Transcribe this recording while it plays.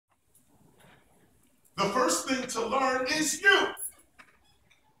first thing to learn is you.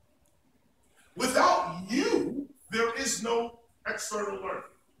 Without you, there is no external learning.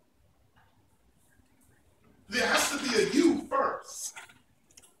 There has to be a you first.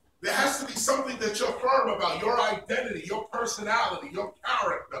 There has to be something that you're firm about, your identity, your personality, your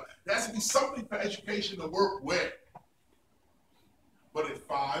character. There has to be something for education to work with. But at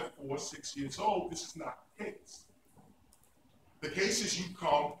 5, 4, 6 years old, this is not the case. The case is you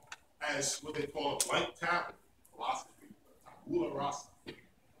come as what they call a blank tablet, philosophy, tabula rasa.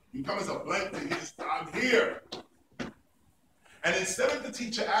 You come as a blank thing, you just, I'm here. And instead of the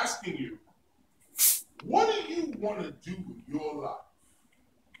teacher asking you, what do you want to do with your life?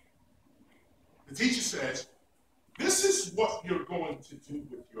 The teacher says, this is what you're going to do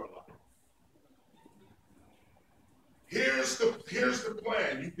with your life. Here's the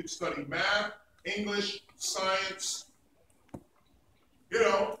plan. You can study math, English, science,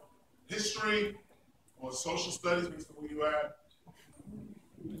 history, or social studies, based on where you at.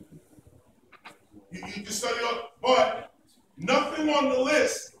 You can study all, but nothing on the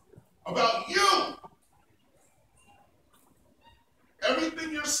list about you.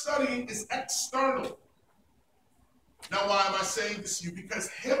 Everything you're studying is external. Now, why am I saying this to you? Because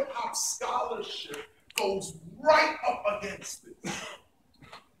hip-hop scholarship goes right up against this.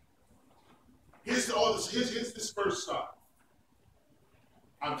 Here's this first side.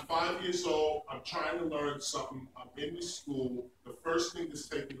 I'm 5 years old. I'm trying to learn something. I'm in the school. The first thing that's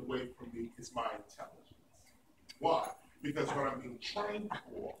taken away from me is my intelligence. Why? Because what I'm being trained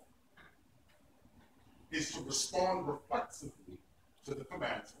for is to respond reflexively to the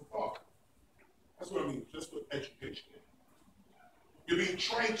commands of God. That's what I mean, just what education is. You're being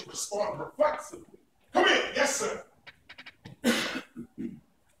trained to respond reflexively. Come here, yes, sir.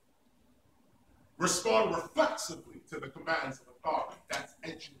 Respond reflexively to the commands of authority. That's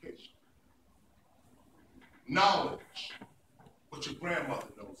education. Knowledge, what your grandmother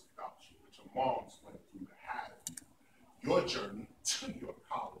knows about you, what your mom's went through to have you, your journey to your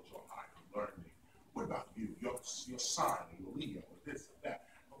college or higher learning. What about you? Your sign, your Leo, this or that.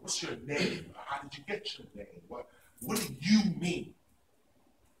 What's your name? How did you get your name? What do you mean?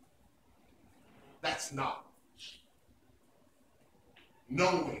 That's knowledge.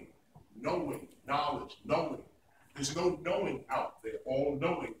 Knowing, knowledge, knowing. There's no knowing out there. All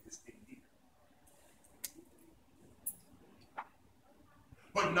knowing is in here.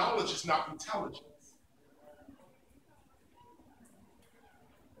 But knowledge is not intelligence.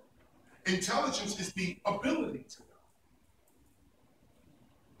 Intelligence is the ability to know.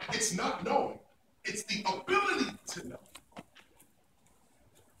 It's not knowing. It's the ability to know.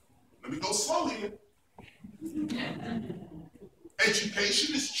 Let me go slow here.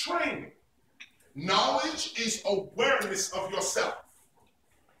 Education is training. Knowledge is awareness of yourself.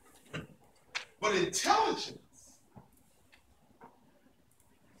 But intelligence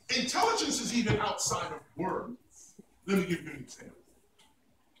is even outside of words. Let me give you an example.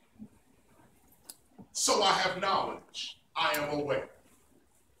 So I have knowledge. I am aware.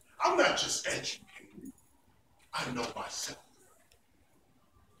 I'm not just educated. I know myself.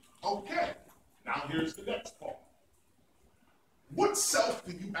 Okay, now here's the next part. What self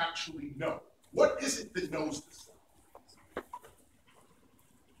do you actually know? What is it that knows the self?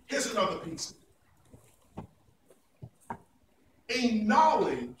 Here's another piece of it. In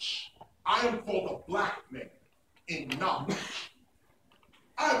knowledge, I am called a black man in knowledge.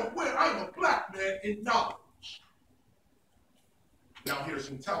 I'm aware I'm a black man in knowledge. Now here's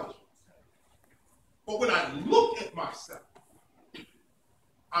intelligence. But when I look at myself,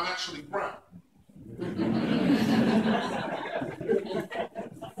 I'm actually brown.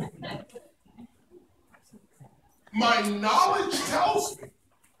 My knowledge tells me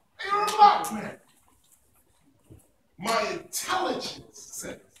you're a black man. My intelligence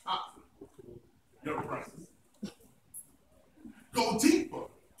says you're brown. Go deeper.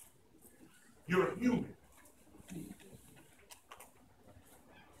 You're a human.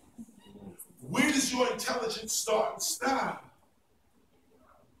 Where does your intelligence start and stop?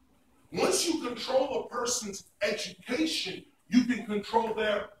 Once you control a person's education, you can control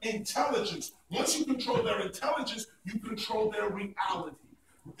their intelligence. Once you control their intelligence, you control their reality.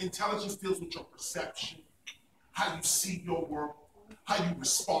 Intelligence deals with your perception, how you see your world, how you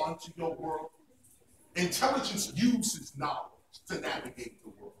respond to your world. Intelligence uses knowledge to navigate the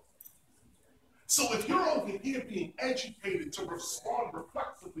world. So if you're over here being educated to respond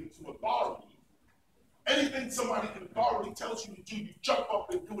reflexively to authority, anything somebody in authority tells you to do, you jump up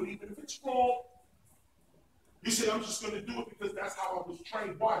and do it, even if it's wrong. You say, I'm just going to do it because that's how I was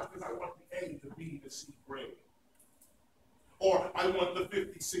trained. Why? Because I want the A, the B, the C grade. Or I want the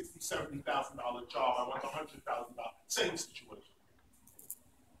 $50,000, $60,000, $70,000 job. I want the $100,000. Same situation.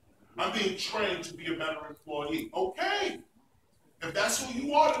 I'm being trained to be a better employee. Okay. If that's who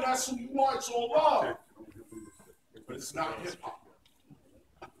you are, then that's who you are. It's all love. But it's not hip-hop.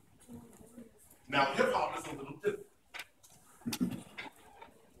 Now, hip-hop is a little different.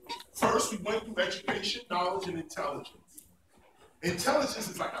 First, we went through education, knowledge, and intelligence. Intelligence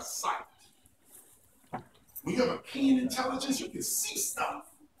is like a sight. When you have a keen intelligence, you can see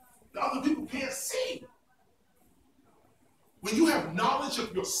stuff that other people can't see. When you have knowledge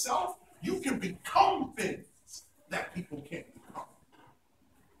of yourself, you can become things that people can't become.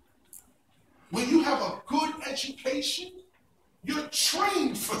 When you have a good education, you're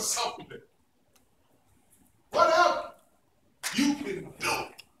trained for something. Whatever, you can do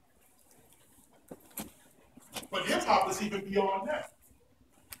it. But hip-hop is even beyond that.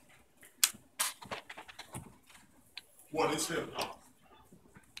 What is hip-hop?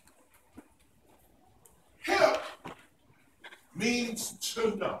 Hip means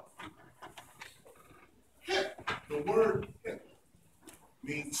to know. Hip, the word hip,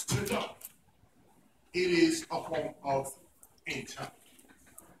 means to know. It is a form of intelligence.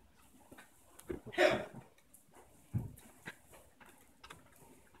 Hip.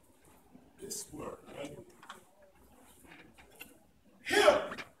 This word, right?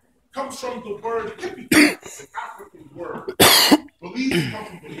 Hip comes from the word hippie, an African word, believed to come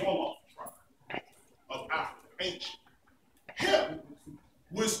from the Wolof tribe of Africa, ancient. Hip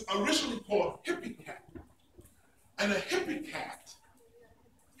was originally called hippie cat. And a hippie cat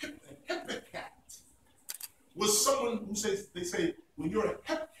was someone who says, they say, when you're a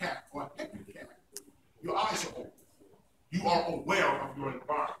hip cat or a hippie cat, your eyes are open. You are aware of your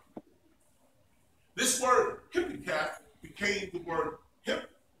environment. This word hippie cat became the word hip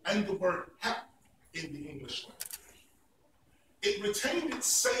and the word hap in the English language. It retained its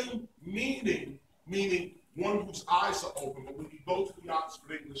same meaning, meaning one whose eyes are open, but when you go to the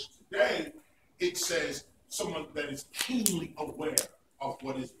Oxford English today, it says someone that is keenly aware of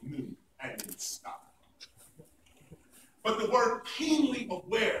what is new and in style. But the word keenly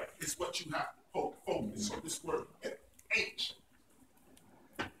aware is what you have to focus on. This word, H.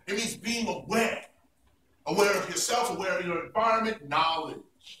 It means being aware. Aware of yourself, aware of your environment, knowledge.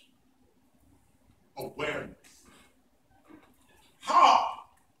 Awareness. Hop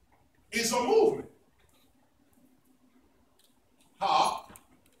is a movement. Hop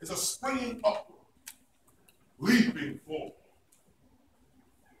is a springing upward, leaping forward.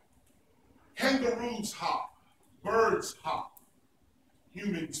 Kangaroos hop, birds hop,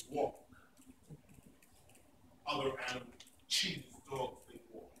 humans walk. Other animals, cheetahs, dogs, they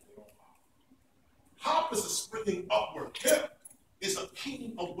walk, they don't hop. Hop is a springing upward. Hip is a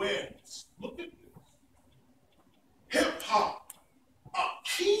keen awareness. Look at this. Hip hop, a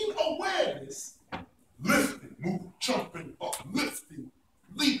keen awareness, lifting, moving, jumping up, lifting,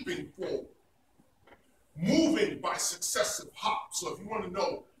 leaping forward, moving by successive hops. So if you want to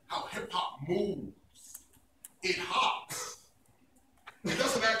know how hip hop moves, it hops. It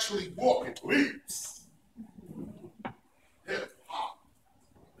doesn't actually walk, it leaps. Hip hop.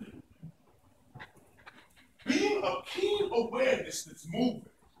 Being a keen awareness that's moving.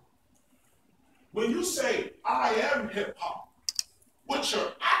 When you say, I am hip hop, what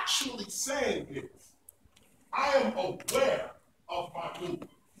you're actually saying is, I am aware of my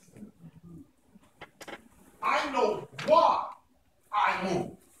movements. I know why I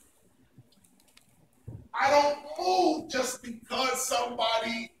move. I don't move just because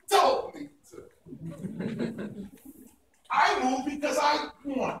somebody told me to. I move because I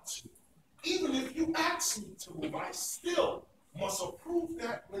want to. Even if you ask me to move, I still must approve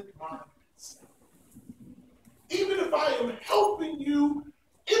that with myself. Even if I am helping you,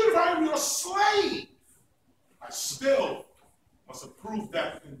 even if I am your slave, I still must approve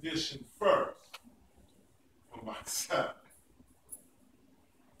that condition first for myself.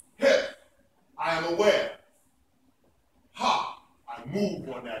 Hip, I am aware. Hop, I move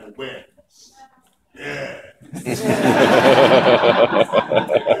on that awareness. Yeah.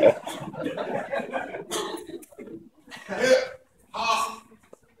 Hip, hop,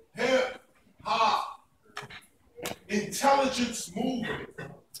 hip, hop. Intelligence moving,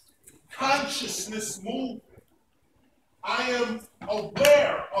 consciousness moving. I am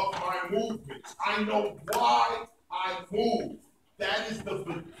aware of my movements. I know why I move. That is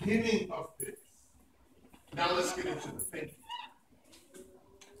the beginning of this. Now let's get into the thinking.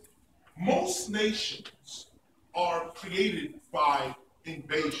 Most nations are created by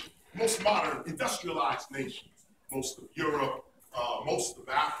invasion. Most modern industrialized nations, most of Europe, most of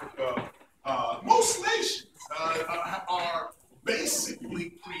Africa, most nations are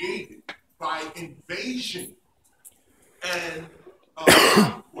basically created by invasion and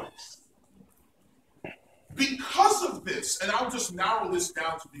conquest. Because of this, and I'll just narrow this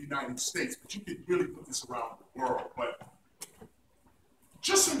down to the United States, but you could really put this around the world, but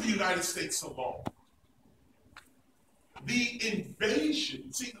just in the United States alone, the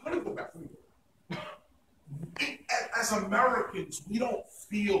invasion, see, let me go back. As Americans, we don't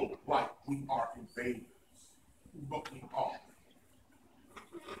feel like we are invaders, but we are.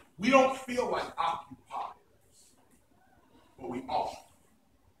 We don't feel like occupiers, but we are.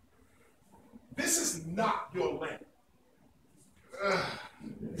 This is not your land.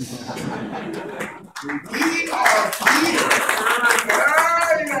 We are here.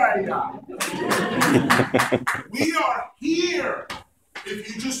 We are here. If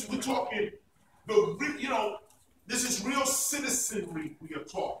you just, we're talking, this is real citizenry we are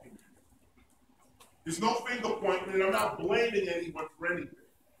talking. There's no finger pointing, and I'm not blaming anyone for anything.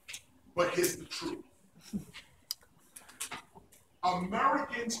 But here's the truth.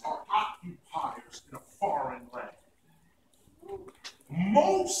 Americans are occupiers in a foreign land.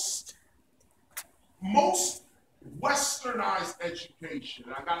 Most westernized education,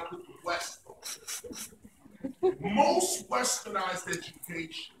 and I gotta put the West on, most westernized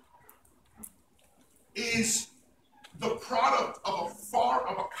education is the product of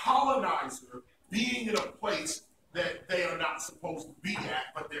a colonizer being in a place that they are not supposed to be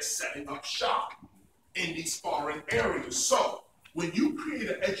at, but they're setting up shop in these foreign areas. So when you create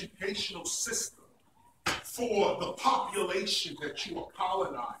an educational system for the population that you are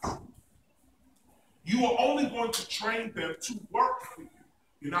colonizing, you are only going to train them to work for you.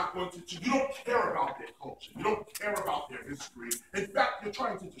 You're not going to, you don't care about their culture. You don't care about their history. In fact, you're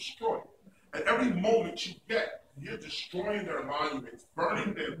trying to destroy it. At every moment you get, you're destroying their monuments,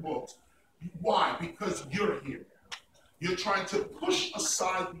 burning their books. Why? Because you're here. You're trying to push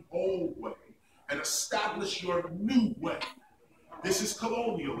aside the old way and establish your new way. This is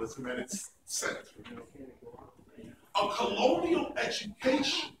colonialism at its center. A colonial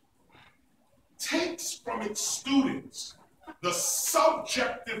education takes from its students the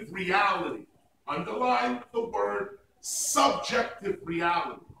subjective reality, underline the word subjective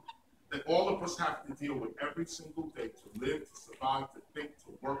reality, that all of us have to deal with every single day to live, to survive, to think,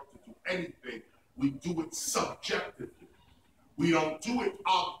 to work, to do anything. We do it subjectively. We don't do it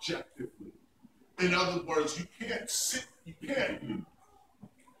objectively. In other words, you can't say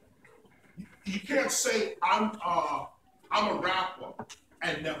I'm a rapper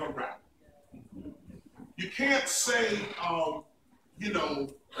and never rap. You can't say let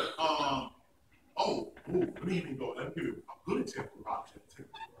me even go. Let me give you a good example of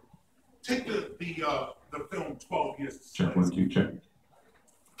objectivity. Take the film 12 Years a Slave. Check 1, 2, check.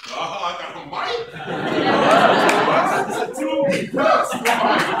 I got a mic.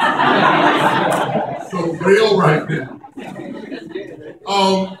 So real right now.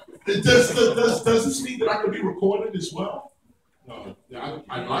 Does this mean that I can be recorded as well?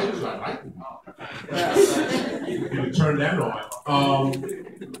 I like it. You can turn that on.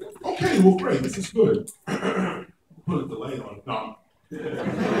 Okay, well, great. This is good. Put a delay on it.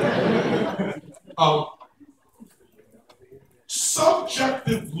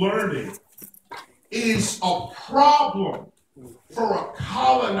 Subjective learning is a problem for a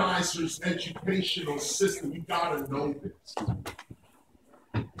colonizer's educational system. You gotta know this.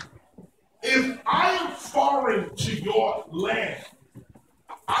 If I am foreign to your land,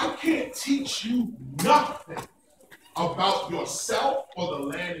 I can't teach you nothing about yourself or the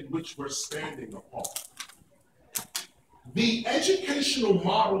land in which we're standing upon. The educational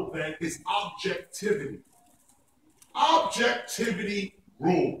model then is objectivity. Objectivity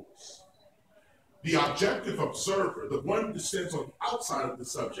rules. The objective observer, the one that stands on the outside of the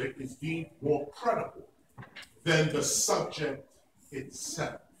subject, is deemed more credible than the subject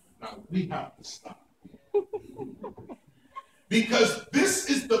itself. Now, we have to stop. Because this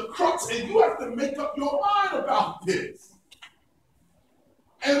is the crux, and you have to make up your mind about this.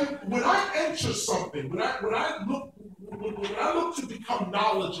 And when I enter something, when I look to become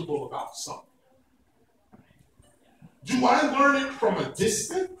knowledgeable about something, do I learn it from a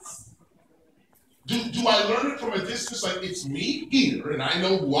distance? Do I learn it from a distance like it's me here and I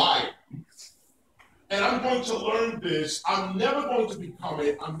know who I am? And I'm going to learn this. I'm never going to become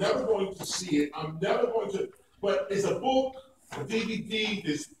it. I'm never going to see it. I'm never going to, but it's a book, a DVD,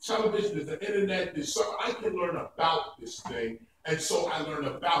 there's television, there's the internet, there's something I can learn about this thing. And so I learn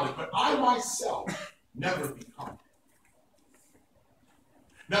about it. But I myself never become it.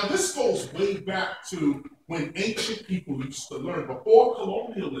 Now this goes way back to when ancient people used to learn, before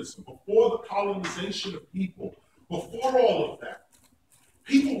colonialism, before the colonization of people, before all of that,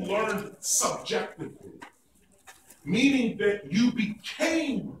 people learned subjectively, meaning that you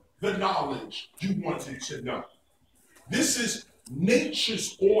became the knowledge you wanted to know. This is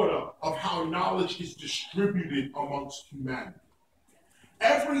nature's order of how knowledge is distributed amongst humanity.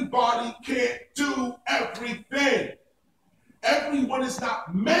 Everybody can't do everything. Everyone is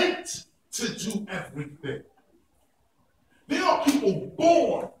not meant to do everything. There are people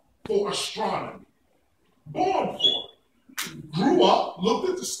born for astronomy, born for it. Grew up, looked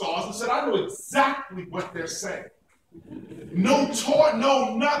at the stars and said, I know exactly what they're saying. No taught,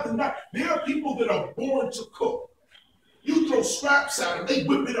 no nothing. There are people that are born to cook. You throw scraps at them, they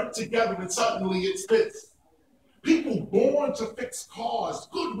whip it up together and suddenly it's this. People born to fix cars,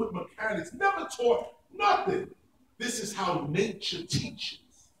 good with mechanics, never taught nothing. This is how nature teaches.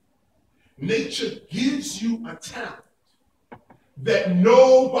 Nature gives you a talent that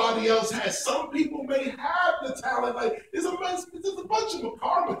nobody else has. Some people may have the talent, like there's a bunch of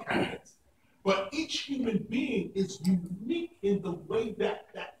car mechanics, but each human being is unique in the way that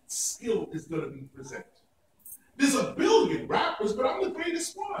that skill is going to be presented. There's a billion rappers, but I'm the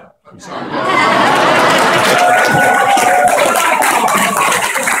greatest one. I'm sorry.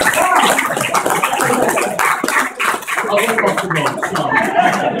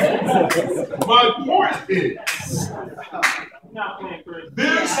 My point is,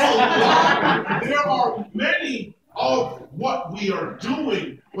 there's a lot, there are many of what we are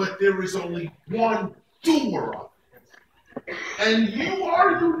doing, but there is only one doer of it. And you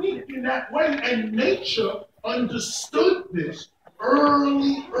are unique in that way, and nature understood this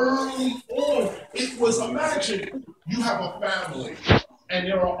early on. It was, imagine you have a family, and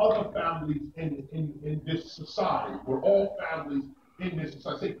there are other families in this society. We're all families in this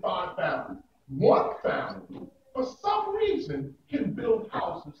society. Say 5 families. One family, for some reason, can build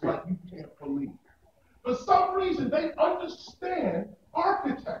houses like you can't believe. For some reason, they understand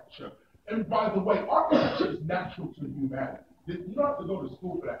architecture. And by the way, architecture is natural to humanity. You don't have to go to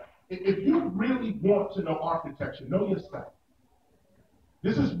school for that. If you really want to know architecture, know yourself.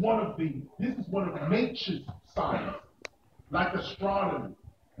 This is one of nature's sciences, like astronomy,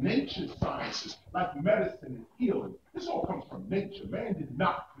 nature's sciences, like medicine and healing. This all comes from nature. Man did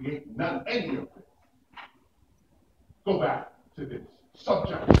not create any of this. Go back to this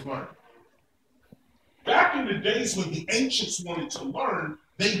subjective learning. Back in the days when the ancients wanted to learn,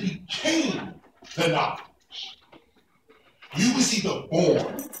 they became the knowledge. You was either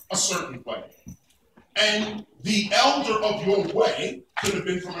born a certain way, and the elder of your way could have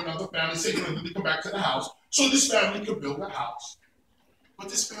been from another family, say, they come back to the house, so this family could build a house. But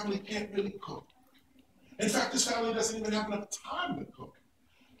this family can't really cook. In fact, this family doesn't even have enough time to cook.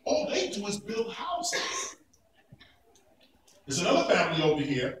 All they do is build houses. There's another family over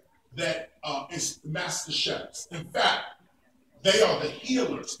here that is master chefs. In fact, they are the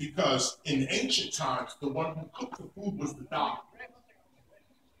healers, because in ancient times, the one who cooked the food was the doctor.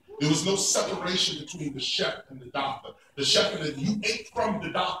 There was no separation between the chef and the doctor. The chef and you ate from the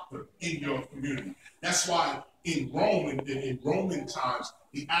doctor in your community. That's why in Rome, in Roman times,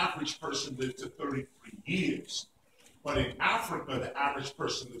 the average person lived to 33 years. But in Africa, the average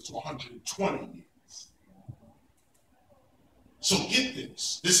person lived to 120 years. So get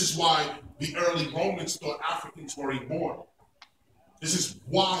this. This is why the early Romans thought Africans were immortal. This is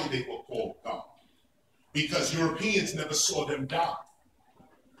why they were called God. Because Europeans never saw them die.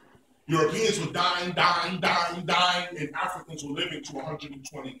 Europeans were dying, and Africans were living to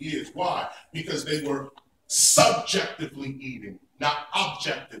 120 years. Why? Because they were subjectively eating, not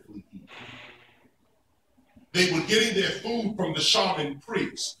objectively eating. They were getting their food from the shaman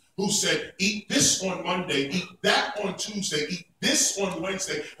priests, who said, eat this on Monday, eat that on Tuesday, eat this on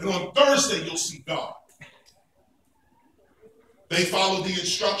Wednesday, and on Thursday you'll see God. They followed the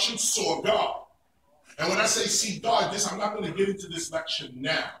instructions, saw God. And when I say see God, I'm not going to get into this lecture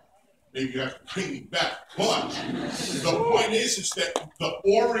now. Maybe you have to bring me back. But the point is that the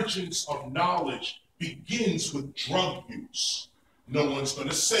origins of knowledge begins with drug use. No one's going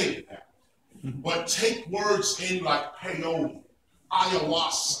to say that. But take words in like peyote,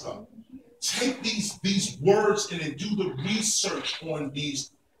 ayahuasca. Take these words and then do the research on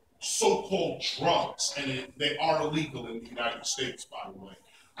these so-called drugs. And they are illegal in the United States, by the way.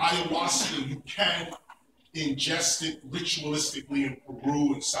 Ayahuasca, you can ingest it ritualistically in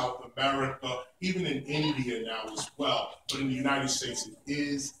Peru and South America, even in India now as well. But in the United States, it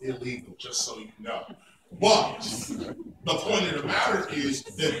is illegal, just so you know. But the point of the matter is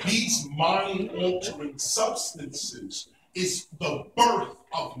that these mind-altering substances is the birth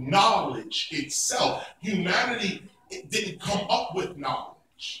of knowledge itself. Humanity didn't come up with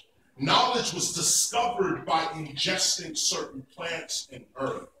knowledge. Knowledge was discovered by ingesting certain plants and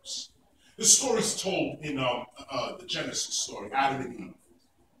herbs. This story is told in the Genesis story, Adam and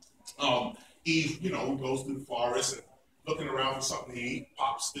Eve. Eve, goes to the forest and looking around for something to eat,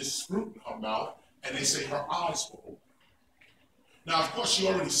 pops this fruit in her mouth, and they say her eyes were open. Now, of course, she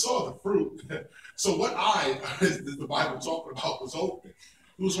already saw the fruit. So what eye is the Bible talking about was open?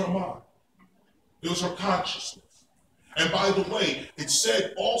 It was her mind. It was her consciousness. And by the way, it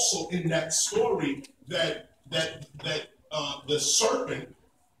said also in that story that the serpent,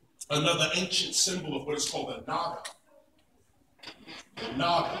 another ancient symbol of what is called a naga.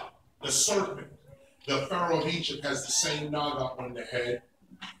 Naga, the serpent. The Pharaoh of Egypt has the same naga on the head.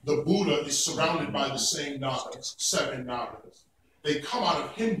 The Buddha is surrounded by the same nagas, 7 nagas. They come out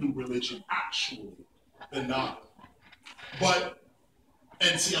of Hindu religion, actually, the naga.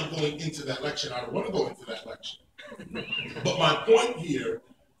 And see, I'm going into that lecture. I don't want to go into that lecture. But my point here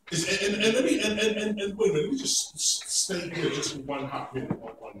is, and wait a minute, let me just stay here just for one hot minute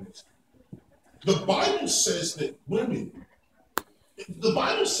on this. The Bible says that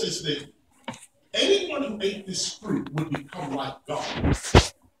anyone who ate this fruit would become like God,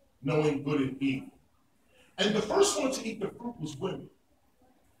 knowing good and evil. And the first one to eat the fruit was women.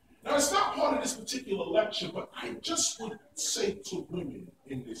 Now, it's not part of this particular lecture, but I just would say to women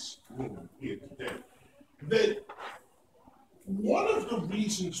in this room here today that one of the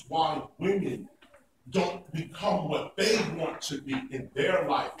reasons why women don't become what they want to be in their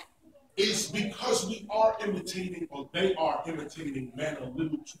life is because we are imitating, or they are imitating men a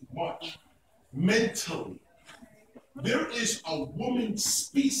little too much mentally. There is a woman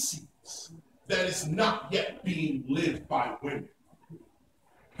species that is not yet being lived by women.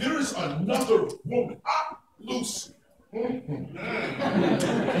 There is another woman, Lucy.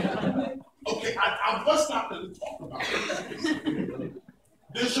 Okay, let's not really talk about this.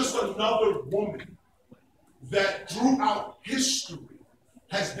 There's just another woman that throughout history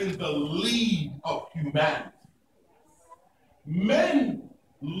has been the lead of humanity. Men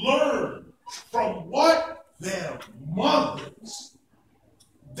learn from what? Their mothers.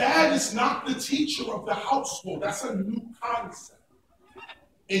 Dad is not the teacher of the household. That's a new concept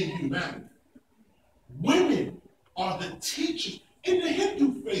in humanity. Women are the teachers. In the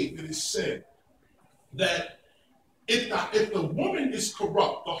Hindu faith, it is said that if the woman is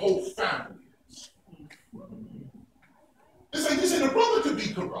corrupt, the whole family is. It's like this, and the brother could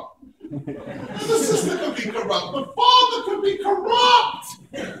be corrupt. The sister could be corrupt. The father could be corrupt.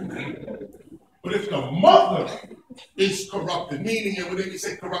 But if the mother is corrupted, meaning, and when they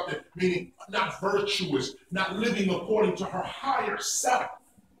say corrupted, meaning not virtuous, not living according to her higher self,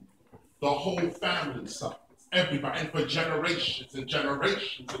 the whole family suffers. Everybody, and for generations and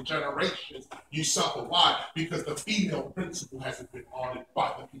generations and generations, you suffer. Why? Because the female principle hasn't been honored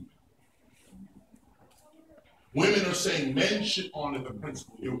by the people. Women are saying men should honor the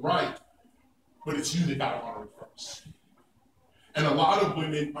principle. You're right, but it's you that got to honor it first. And a lot of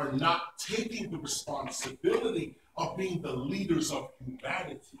women are not taking the responsibility of being the leaders of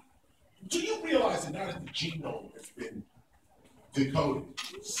humanity. Do you realize that now that the genome has been decoded,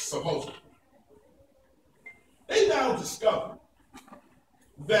 supposedly, they now discovered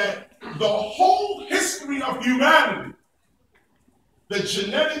that the whole history of humanity, the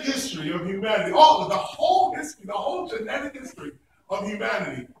genetic history of humanity, the whole history, the whole genetic history of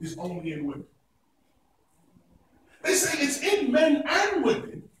humanity is only in women. They say it's in men and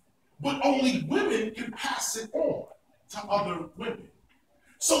women, but only women can pass it on to other women.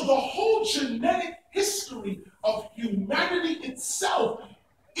 So the whole genetic history of humanity itself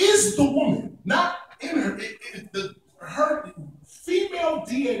is the woman, not in her. Her female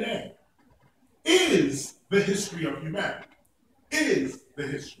DNA is the history of humanity. Is the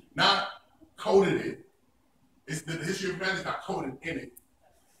history, not coded in. It's the history of humanity is not coded in it.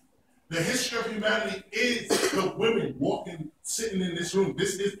 The history of humanity is the women sitting in this room.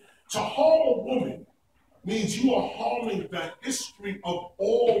 This is, to harm a woman means you are harming the history of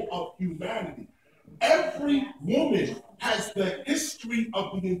all of humanity. Every woman has the history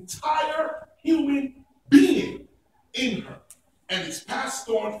of the entire human being in her. And it's passed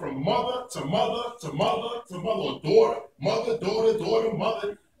on from mother to mother to mother to mother, or daughter, mother, daughter, daughter,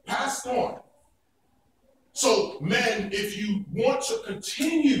 mother, passed on. So, men, if you want to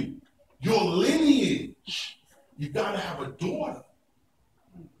continue your lineage, you got to have a daughter.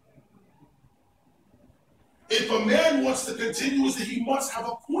 If a man wants to continue, he must have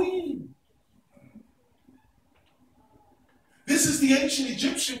a queen. This is the ancient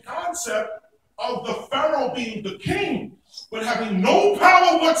Egyptian concept of the Pharaoh being the king, but having no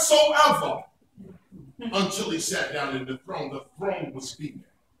power whatsoever until he sat down in the throne. The throne was female.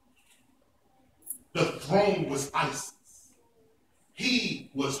 The throne was Isis.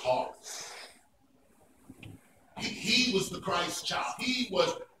 He was Horus. He was the Christ child. He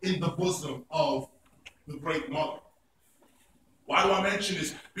was in the bosom of the great mother. Why do I mention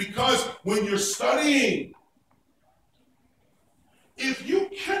this? Because when you're studying, if you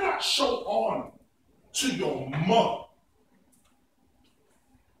cannot show honor to your mother,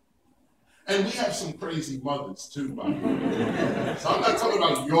 and we have some crazy mothers too, by the way. So I'm not talking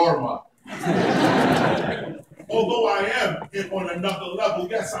about your mother. Although I am on another level,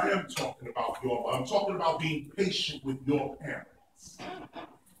 yes, I am talking about your mother. I'm talking about being patient with your parents.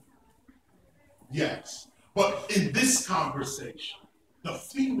 Yes. But in this conversation, the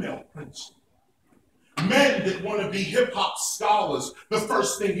female principle, men that want to be hip-hop scholars, the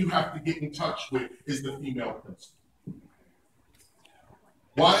first thing you have to get in touch with is the female principle.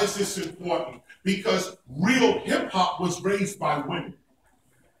 Why is this important? Because real hip-hop was raised by women.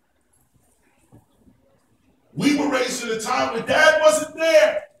 We were raised at a time when dad wasn't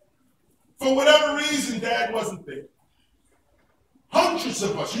there. For whatever reason, dad wasn't there. Hundreds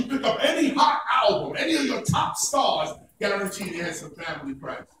of us, you pick up any hot album, any of your top stars, guaranteed they had some family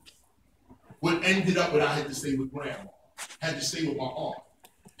presence. What ended up with I had to stay with grandma, had to stay with my aunt,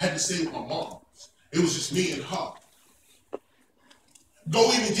 had to stay with my mom. It was just me and her.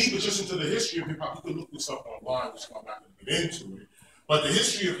 Go even deeper just into the history of hip-hop. You can look this up online, which I'm not going to get into it. But the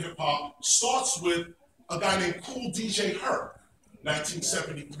history of hip-hop starts with a guy named Cool DJ Herc,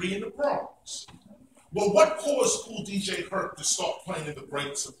 1973 in the Bronx. Well, what caused Cool DJ Herc to start playing in the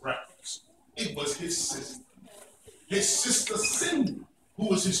breaks of records? It was his sister. His sister Cindy, who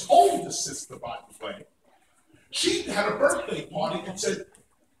was his older sister, by the way. She had a birthday party and said,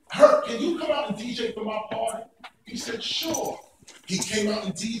 Herc, can you come out and DJ for my party? He said, sure. He came out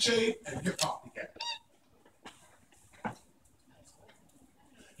and DJed, and hip-hop began.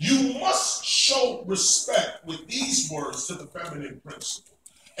 You must show respect with these words to the feminine principle.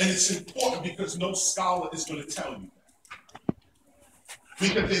 And it's important because no scholar is going to tell you that.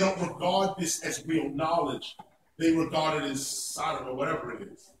 Because they don't regard this as real knowledge. They regard it as, I don't know, whatever it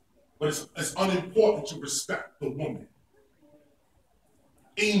is. But it's unimportant to respect the woman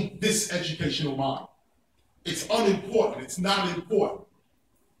in this educational model. It's unimportant. It's not important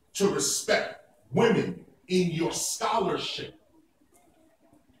to respect women in your scholarship.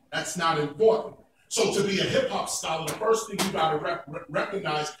 That's not important. So to be a hip-hop scholar, the first thing you got to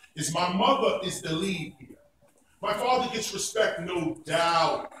recognize is my mother is the lead here. My father gets respect, no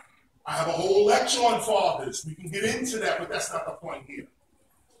doubt. I have a whole lecture on fathers. We can get into that, but that's not the point here.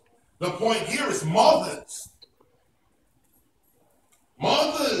 The point here is mothers.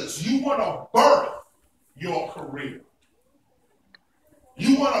 Mothers, you want to birth your career.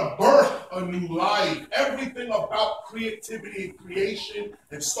 You want to birth a new life. Everything about creativity and creation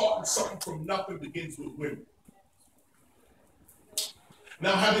and starting something from nothing begins with women.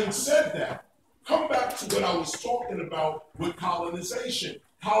 Now, having said that, come back to what I was talking about with colonization.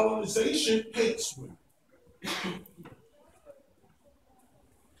 Colonization hates women.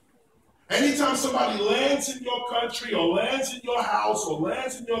 Anytime somebody lands in your country or lands in your house or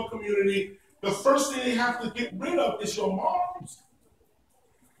lands in your community, the first thing they have to get rid of is your moms.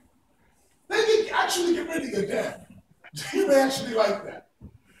 They can actually get rid of your dad. You may actually like that.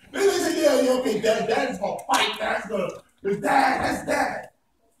 Then they say, yeah, okay, dad's gonna fight, that's dad.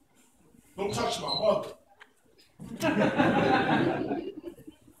 Don't touch my mother.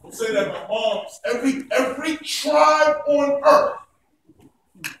 Don't say that my moms, every tribe on earth,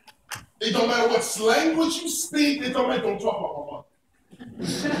 it don't matter what language you speak, it don't matter, don't talk about my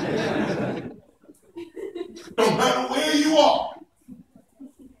mother. Don't matter where you are.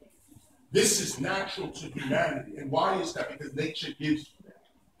 This is natural to humanity. And why is that? Because nature gives you that.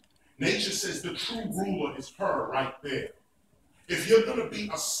 Nature says the true ruler is her right there. If you're going to be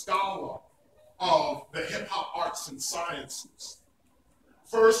a scholar of the hip-hop arts and sciences,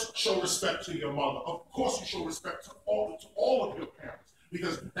 first show respect to your mother. Of course you show respect to all of your parents,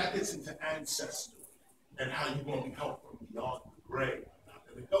 because that gets into ancestry and how you're going to be helped from beyond the grave. I'm not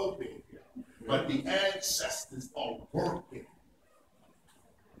going to go there here. But the ancestors are working.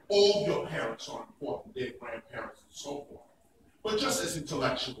 All your parents are important, their grandparents and so forth. But just as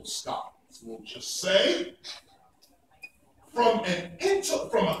intellectual scholars, we'll just say, from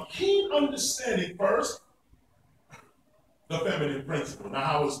a keen understanding first, the feminine principle. Now,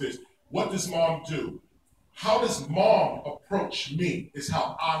 how is this? What does mom do? How does mom approach me is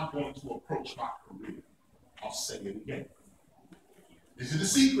how I'm going to approach my career. I'll say it again. These are the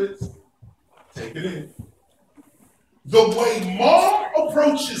secrets. Take it in. The way mom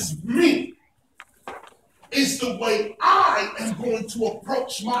approaches me is the way I am going to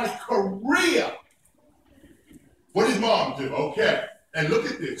approach my career. What did mom do? Okay. And look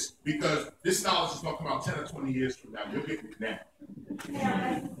at this, because this knowledge is going to come out 10 or 20 years from now. You'll get it now.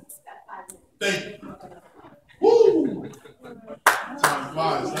 Thank you. Woo! Time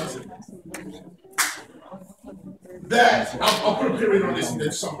flies, doesn't it? That, I'll put a period on this and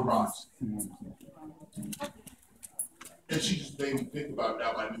then summarize. And she just made me think about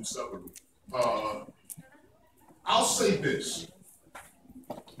now my new suburb. I'll say this,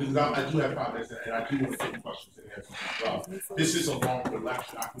 because I do have 5 minutes and I do want to take questions and answers. This is a longer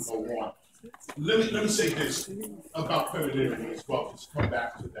lecture. I can go on. Let me say this about femininity as well. Just come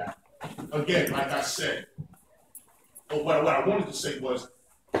back to that. Again, like I said, what I wanted to say was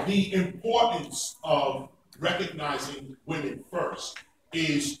the importance of recognizing women first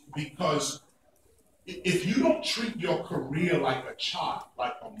is because if you don't treat your career like a child,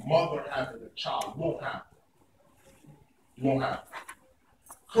 like a mother having a child, you won't have it. You won't have it.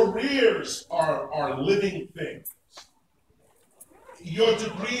 Careers are living things. Your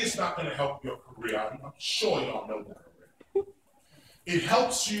degree is not going to help your career. I'm sure y'all know that already. It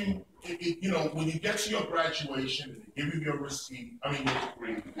helps you, you know, when you get to your graduation and they give you your receipt, I mean your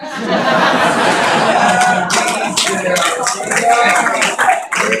degree.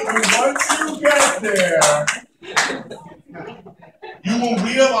 Once you get there, you will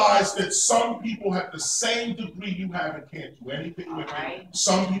realize that some people have the same degree you have and can't do anything with it.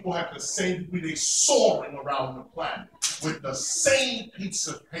 Some people have the same degree, they're soaring around the planet with the same piece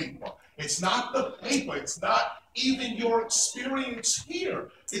of paper. It's not the paper, it's not even your experience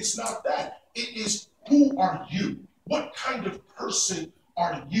here. It's not that. It is, who are you? What kind of person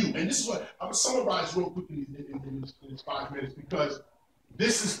are you? And this is what I'm going to summarize real quickly in these 5 minutes, because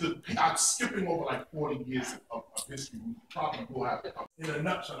this is I'm skipping over like 40 years of history. We probably will have to come. In a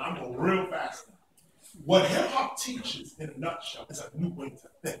nutshell, I'm going real fast now. What hip hop teaches in a nutshell is a new way to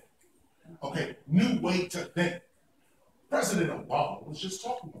think. Okay, new way to think. President Obama was just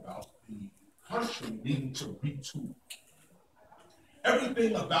talking about the country needing to retool.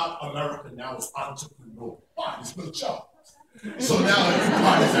 Everything about America now is entrepreneur. Why? There's no jobs. So now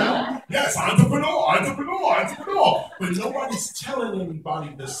everybody's out. Yes, entrepreneur. But nobody's telling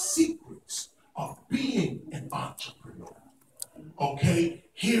anybody the secrets of being an entrepreneur. Okay?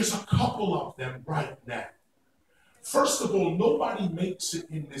 Here's a couple of them right now. First of all, nobody makes it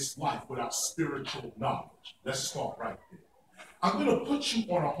in this life without spiritual knowledge. Let's start right there. I'm going to put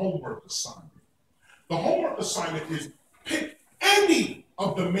you on a homework assignment. The homework assignment is pick any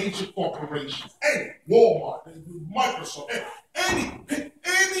of the major corporations, any, Walmart, Microsoft, pick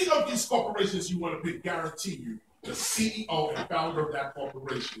any of these corporations you want to pick, guarantee you, the CEO and founder of that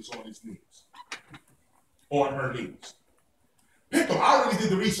corporation is on his knees, on her knees. Pick them. I already did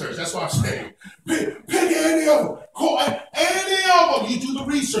the research. That's what I'm saying. Pick any of them. Call any of them. You do the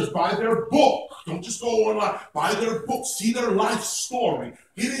research. Buy their book. Don't just go online. Buy their book. See their life story.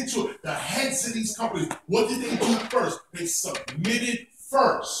 Get into it. The heads of these companies, what did they do first? They submitted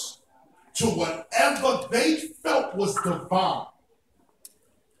first to whatever they felt was divine.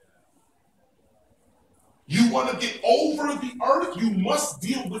 You want to get over the earth, you must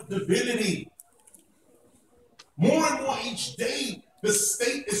deal with divinity. More and more each day, the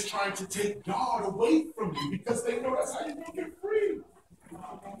state is trying to take God away from you because they know that's how you're going to get free.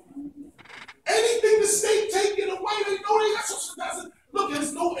 Anything the state taking away, they know they got some doesn't. Look,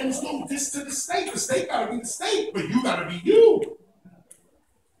 there's no diss to the state. The state got to be the state, but you got to be you.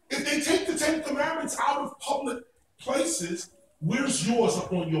 If they take the 10 Commandments out of public places, where's yours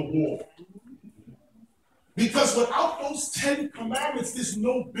up on your wall? Because without those 10 Commandments, there's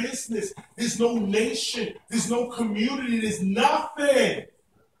no business, there's no nation, there's no community, there's nothing.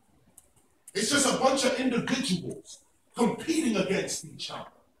 It's just a bunch of individuals competing against each other.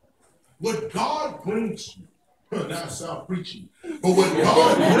 What God brings you, now I sound preachy, but what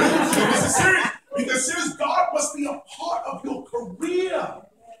God brings you, this is serious, because serious, God must be a part of your career.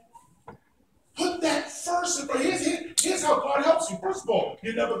 Put that first. Here's how God helps you. First of all,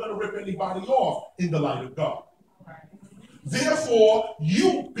 you're never going to rip anybody off in the light of God. Therefore,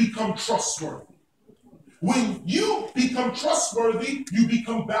 you become trustworthy. When you become trustworthy, you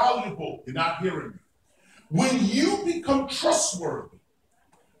become valuable. You're not hearing me. When you become trustworthy,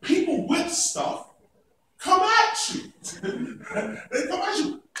 people with stuff come at you. They come at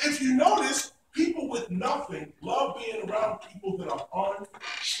you. If you notice, people with nothing love being around people that are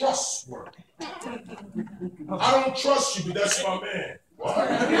untrustworthy. I don't trust you, but that's my man. What?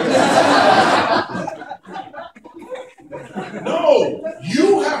 No,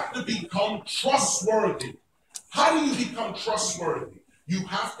 you have to become become trustworthy. How do you become trustworthy? You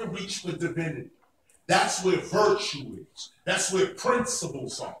have to reach for divinity. That's where virtue is. That's where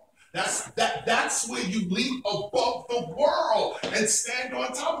principles are. That's where you leap above the world and stand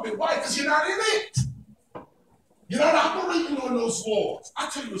on top of it. Why? Because you're not in it. You're not operating on those laws. I'll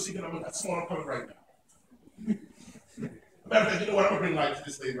tell you a secret. That's what I'm coming right now. Matter of fact, you know what? I'm going to bring light to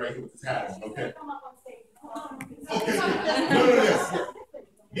this lady right here with this hat on, okay? Okay. No, yes.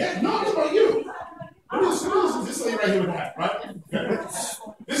 Yeah, no, it's about you. Who is this lady right here with the hat, right? Okay.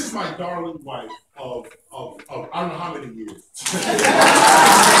 This is my darling wife of I don't know how many years.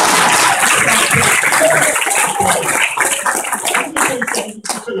 I'm going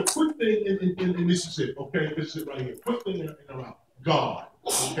to tell you a quick thing, and this is it, okay? This is it right here. Quick thing in around God,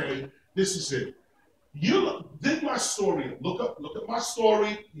 okay? This is it. You dig my story. Look at my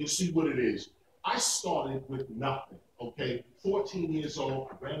story. You'll see what it is. I started with nothing, okay? 14 years old.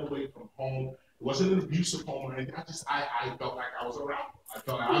 I ran away from home. It wasn't an abusive home or anything. I felt like I was around. I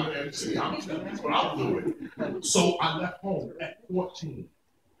felt like I'm an MC. That's what I'm doing. So I left home at 14.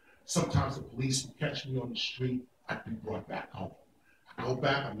 Sometimes the police would catch me on the street. I'd be brought back home. I go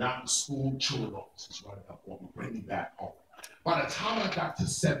back. I'm not in school. Children officers running up on me, bring me back home. By the time I got to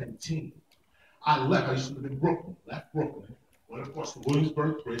 17, I left. I used to live in Brooklyn. Left Brooklyn. Went across the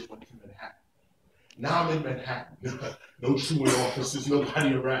Williamsburg Bridge. Went to Manhattan. Now I'm in Manhattan. No truant officers.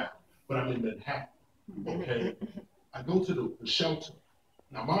 Nobody around. But I'm in Manhattan. Okay. I go to the shelter.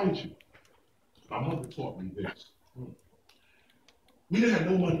 Now, mind you, my mother taught me this. We didn't have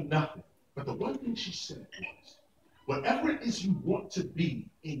no money, nothing. But the one thing she said was, whatever it is you want to be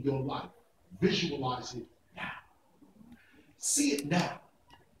in your life, visualize it now. See it now.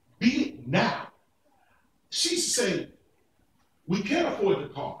 Be it now. She said, we can't afford the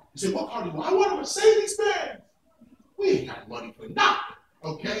car. You say, what car do you want? I want a Mercedes-Benz. We ain't got money for nothing,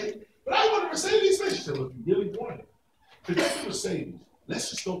 okay? But I want a Mercedes-Benz. She said, well, if you really want it, forget the Mercedes. Let's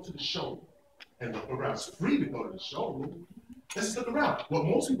just go to the showroom and look around. It's free to go to the showroom. Let's just look around. What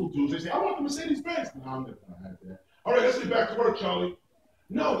most people do is they say, I want the Mercedes-Benz. No, I'm never going to have that. All right, let's get back to work, Charlie.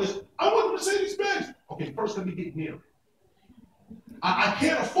 No, I want the Mercedes-Benz. Okay, first let me get near it. I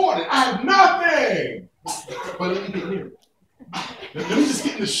can't afford it. I have nothing. But let me get near it. Let me just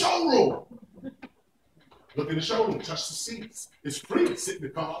get in the showroom. Look in the showroom, touch the seats. It's free to sit in the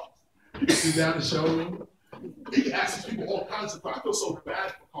car. You can sit down in the showroom. You can ask these people all kinds of things. I feel so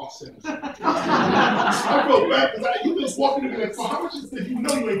bad for car centers. I feel bad because you just walking in there. So how much is this? You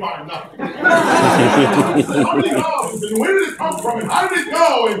know you ain't buying nothing. How many dollars? And where did it come from? And how did it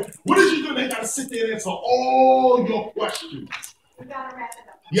go? And what did you do? They got to sit there and answer all your questions. We got to wrap it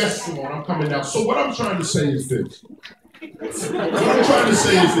up. Yes, Simone, I'm coming now. So what I'm trying to say is this. What I'm trying to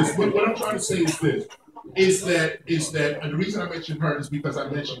say is that, and the reason I mentioned her is because I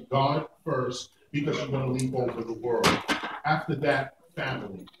mentioned God first, because you're going to leap over the world. After that,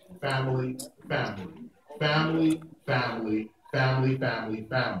 family.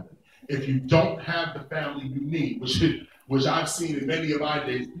 If you don't have the family you need, which I've seen in many of my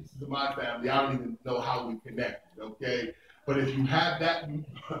days, pieces of my family, I don't even know how we connected, okay? But if you have that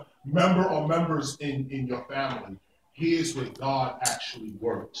member or members in your family, here's where God actually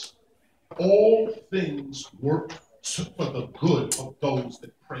works. All things work for the good of those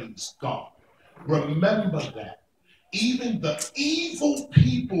that praise God. Remember that. Even the evil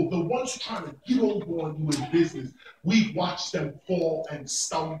people, the ones trying to get over on you in business, we've watched them fall and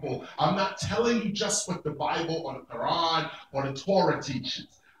stumble. I'm not telling you just what the Bible or the Quran or the Torah teaches.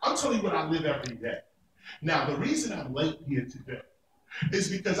 I'm telling you what I live every day. Now, the reason I'm late here today is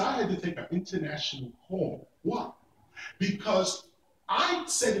because I had to take an international call. Why? Because I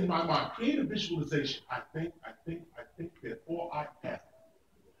said in my mind, create a visualization. I think, therefore I am.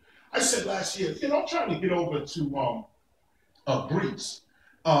 I said last year, I'm trying to get over to Greece.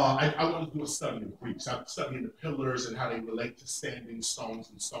 I want to do a study of Greece. I'm studying the pillars and how they relate to standing stones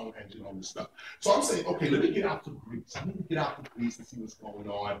and Stonehenge and all this stuff. So I'm saying, okay, let me get out to Greece. I need to get out to Greece and see what's going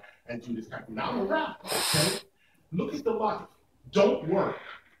on and do this kind of thing. Now I'm around, okay? Look at the life. Don't work,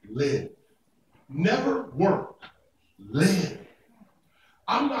 live. Never work, live.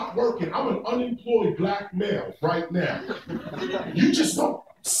 I'm not working. I'm an unemployed black male right now. You just don't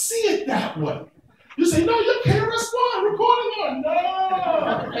see it that way. You say, no, you're KRS-One recording on.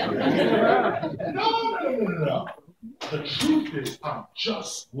 No. The truth is, I'm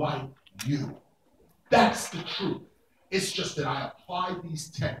just like you. That's the truth. It's just that I apply these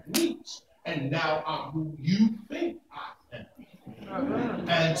techniques, and now I'm who you think I am.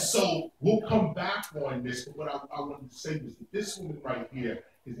 And so we'll come back on this, but what I wanted to say is that this woman right here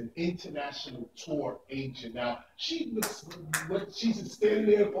is an international tour agent. Now, she looks like she's standing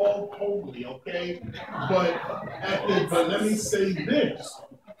there all homely, okay? But let me say this.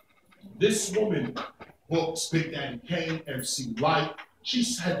 This woman books Big Daddy Kane, MC Light.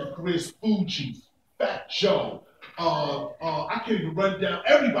 She's had the careers Fuji's, Fat Joe. I can't even run down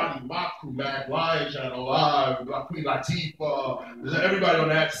everybody in my crew, Mag Lion, Channel Live, Queen Latifah, everybody on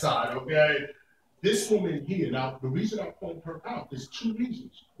that side, okay? This woman here, now the reason I point her out is two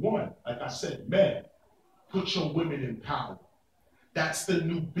reasons. One, like I said, men, put your women in power. That's the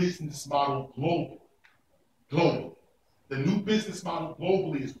new business model globally. The new business model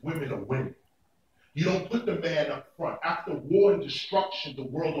globally is women are winning. You don't put the man up front. After war and destruction, the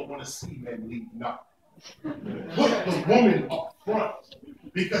world don't want to see men leading up. Put the woman up front,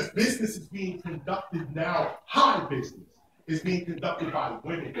 because business is being conducted now. High business is being conducted by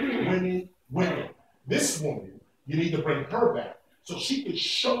women. This woman, you need to bring her back so she can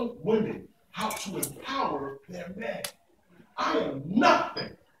show women how to empower their men. I am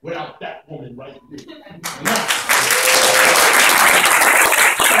nothing without that woman right there.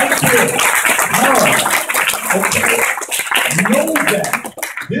 Okay, know that.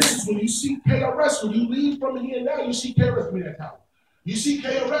 This is when you see KRS, when you leave from here now, you see KRS in that tower. You see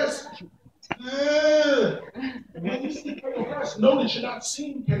KRS, when you see KRS, know that you're not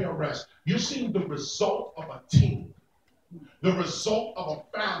seeing KRS. You're seeing the result of a team, the result of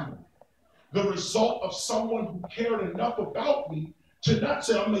a family, the result of someone who cared enough about me to not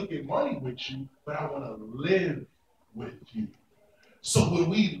say, I'm making money with you, but I want to live with you. So when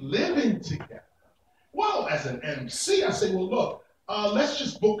we live in together, well, as an MC, I say, well, look, let's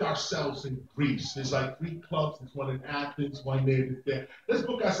just book ourselves in Greece. There's like 3 clubs. There's one in Athens, one there. Let's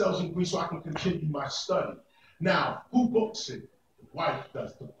book ourselves in Greece so I can continue my study. Now, who books it? The wife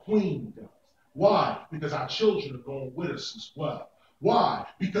does. The queen does. Why? Because our children are going with us as well. Why?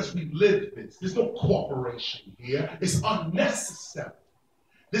 Because we live this. There's no cooperation here. It's unnecessary.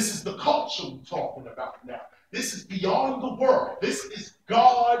 This is the culture we're talking about now. This is beyond the world. This is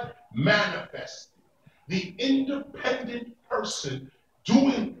God manifested. The independent person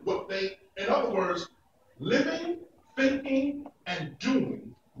doing what they, in other words, living, thinking, and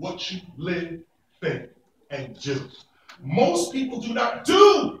doing what you live, think, and do. Most people do not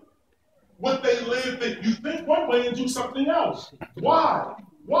do what they live, think. You think one way and do something else. Why?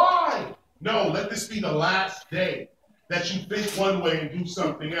 Why? No, let this be the last day that you think one way and do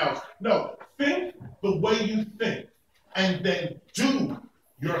something else. No, think the way you think, and then do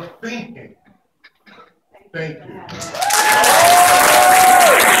your thinking. Thank you.